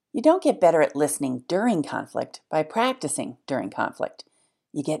You don't get better at listening during conflict by practicing during conflict.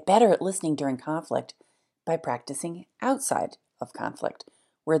 You get better at listening during conflict by practicing outside of conflict,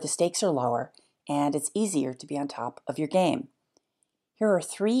 where the stakes are lower and it's easier to be on top of your game. Here are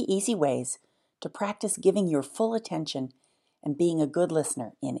 3 easy ways to practice giving your full attention and being a good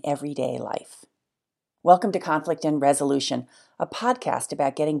listener in everyday life. Welcome to Conflict and Resolution, a podcast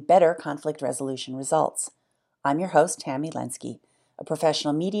about getting better conflict resolution results. I'm your host, Tammy Lenski, a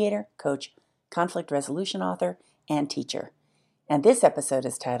professional mediator, coach, conflict resolution author, and teacher. And this episode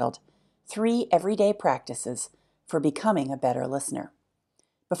is titled 3 Everyday Practices for Becoming a Better Listener.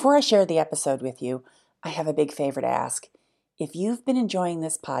 Before I share the episode with you, I have a big favor to ask. If you've been enjoying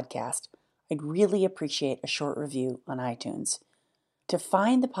this podcast, I'd really appreciate a short review on iTunes. To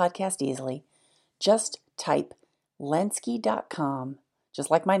find the podcast easily, just type lenski.com,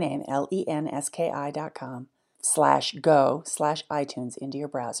 just like my name, lenski.com, /go/iTunes into your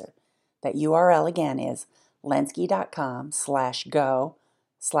browser. That URL again is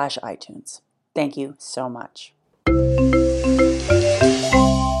lenski.com/go/iTunes. Thank you so much.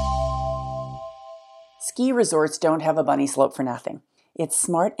 Ski resorts don't have a bunny slope for nothing. It's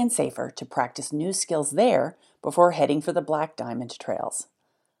smart and safer to practice new skills there before heading for the Black Diamond trails.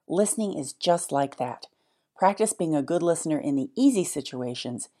 Listening is just like that. Practice being a good listener in the easy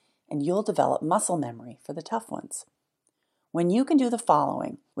situations, and you'll develop muscle memory for the tough ones. When you can do the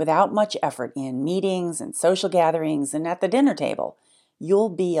following without much effort in meetings and social gatherings and at the dinner table, you'll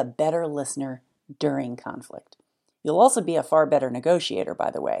be a better listener during conflict. You'll also be a far better negotiator,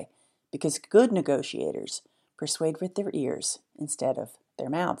 by the way, because good negotiators persuade with their ears instead of their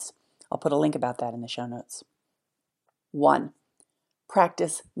mouths. I'll put a link about that in the show notes. 1.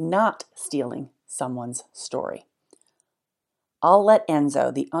 Practice not stealing someone's story. I'll let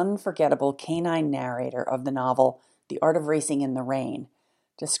Enzo, the unforgettable canine narrator of the novel The Art of Racing in the Rain,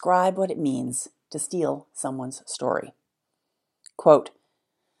 describe what it means to steal someone's story. Quote,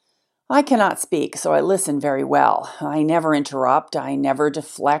 "I cannot speak, so I listen very well. I never interrupt. I never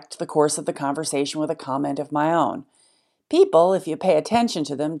deflect the course of the conversation with a comment of my own. People, if you pay attention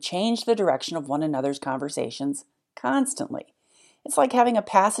to them, change the direction of one another's conversations constantly. It's like having a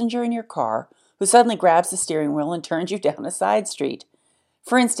passenger in your car who suddenly grabs the steering wheel and turns you down a side street.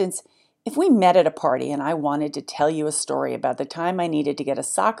 For instance, if we met at a party and I wanted to tell you a story about the time I needed to get a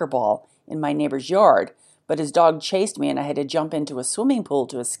soccer ball in my neighbor's yard, but his dog chased me and I had to jump into a swimming pool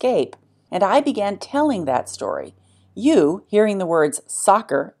to escape, and I began telling that story, you, hearing the words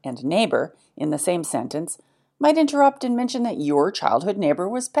soccer and neighbor in the same sentence, might interrupt and mention that your childhood neighbor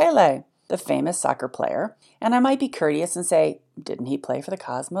was Pele, the famous soccer player, and I might be courteous and say, didn't he play for the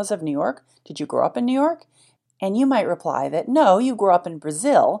Cosmos of New York? Did you grow up in New York? And you might reply that, no, you grew up in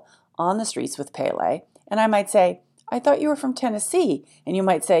Brazil on the streets with Pele, and I might say, I thought you were from Tennessee, and you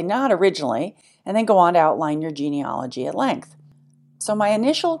might say, not originally, and then go on to outline your genealogy at length. So my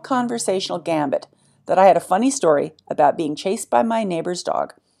initial conversational gambit that I had a funny story about being chased by my neighbor's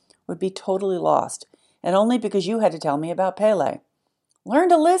dog would be totally lost, and only because you had to tell me about Pele. Learn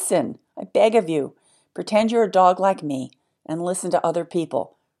to listen, I beg of you. Pretend you're a dog like me and listen to other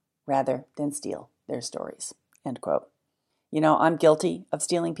people rather than steal their stories." End quote. You know, I'm guilty of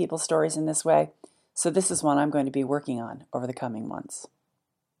stealing people's stories in this way, so this is one I'm going to be working on over the coming months.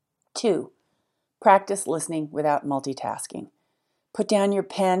 2. Practice listening without multitasking. Put down your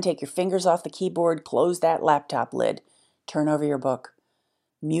pen, take your fingers off the keyboard, close that laptop lid, turn over your book,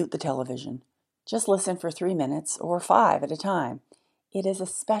 mute the television. Just listen for 3 minutes or 5 at a time. It is a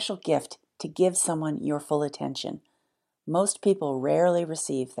special gift to give someone your full attention. Most people rarely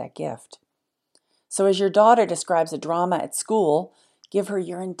receive that gift. So as your daughter describes a drama at school, give her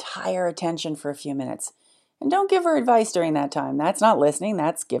your entire attention for a few minutes. And don't give her advice during that time. That's not listening,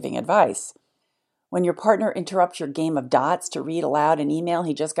 that's giving advice. When your partner interrupts your game of dots to read aloud an email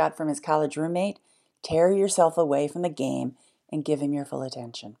he just got from his college roommate, tear yourself away from the game and give him your full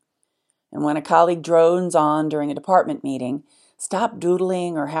attention. And when a colleague drones on during a department meeting, stop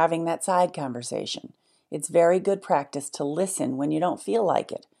doodling or having that side conversation. It's very good practice to listen when you don't feel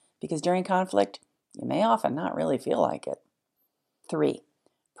like it, because during conflict, you may often not really feel like it. 3.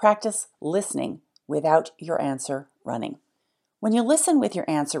 Practice listening without your answer running. When you listen with your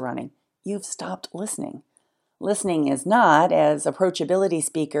answer running, you've stopped listening. Listening is not, as approachability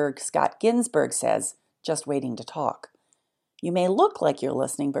speaker Scott Ginsburg says, just waiting to talk. You may look like you're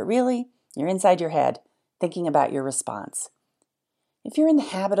listening, but really, you're inside your head, thinking about your response. If you're in the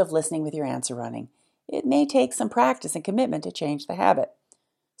habit of listening with your answer running, it may take some practice and commitment to change the habit.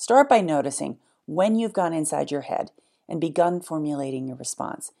 Start by noticing when you've gone inside your head and begun formulating your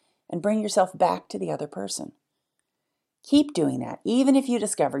response, and bring yourself back to the other person. Keep doing that, even if you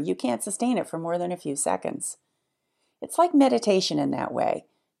discover you can't sustain it for more than a few seconds. It's like meditation in that way.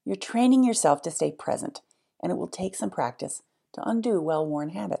 You're training yourself to stay present, and it will take some practice to undo well-worn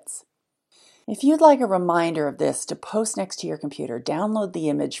habits. If you'd like a reminder of this to post next to your computer, download the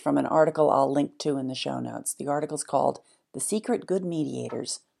image from an article I'll link to in the show notes. The article's called "The Secret Good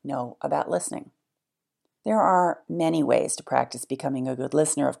Mediators Know About Listening." There are many ways to practice becoming a good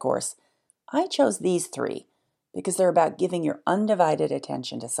listener, of course. I chose these 3 because they're about giving your undivided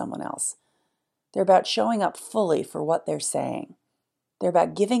attention to someone else. They're about showing up fully for what they're saying. They're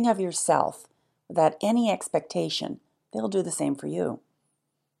about giving of yourself without any expectation they'll do the same for you.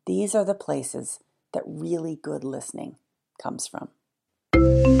 These are the places that really good listening comes from.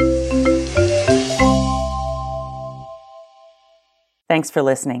 Thanks for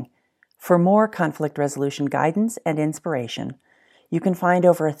listening. For more conflict resolution guidance and inspiration, you can find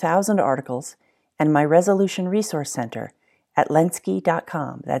over 1,000 articles and my Resolution Resource Center at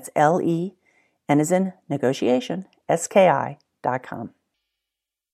Lenski.com. That's L-E, N as in negotiation, S-K-I.com.